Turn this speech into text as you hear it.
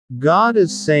God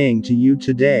is saying to you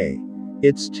today,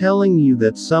 it's telling you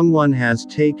that someone has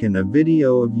taken a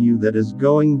video of you that is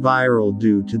going viral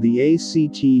due to the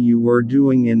ACT you were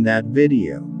doing in that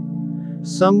video.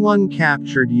 Someone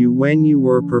captured you when you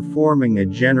were performing a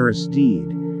generous deed,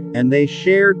 and they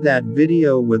shared that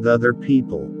video with other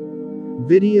people.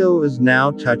 Video is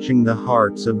now touching the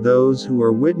hearts of those who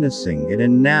are witnessing it,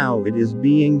 and now it is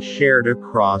being shared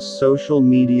across social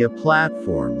media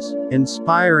platforms,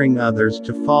 inspiring others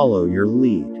to follow your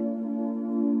lead.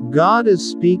 God is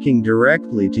speaking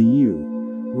directly to you,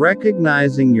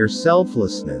 recognizing your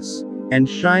selflessness, and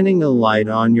shining a light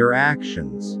on your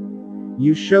actions.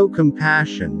 You show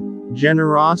compassion,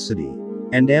 generosity,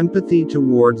 and empathy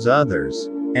towards others,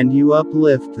 and you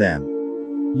uplift them.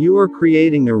 You are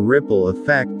creating a ripple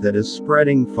effect that is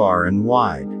spreading far and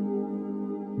wide.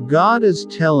 God is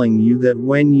telling you that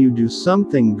when you do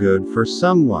something good for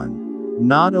someone,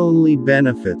 not only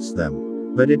benefits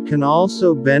them, but it can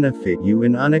also benefit you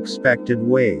in unexpected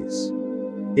ways.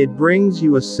 It brings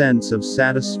you a sense of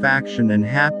satisfaction and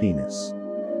happiness.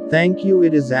 Thank you.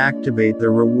 It is activate the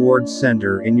reward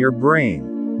center in your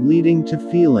brain, leading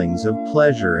to feelings of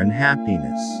pleasure and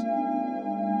happiness.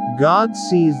 God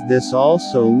sees this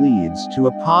also leads to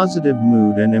a positive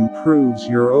mood and improves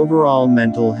your overall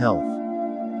mental health.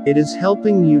 It is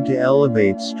helping you to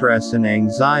elevate stress and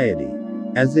anxiety,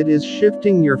 as it is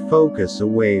shifting your focus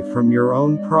away from your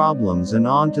own problems and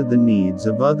onto the needs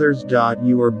of others.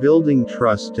 You are building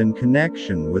trust and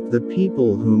connection with the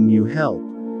people whom you help,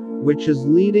 which is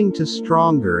leading to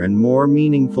stronger and more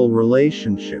meaningful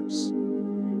relationships.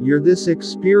 This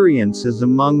experience is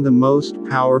among the most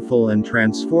powerful and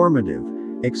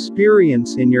transformative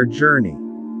experience in your journey.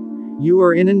 You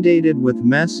are inundated with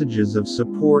messages of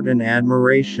support and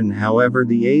admiration. However,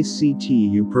 the ACT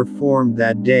you performed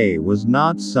that day was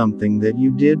not something that you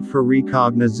did for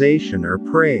recognition or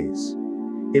praise.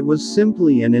 It was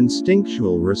simply an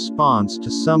instinctual response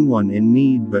to someone in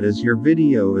need. But as your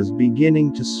video is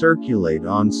beginning to circulate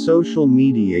on social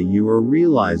media, you are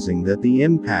realizing that the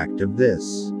impact of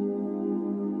this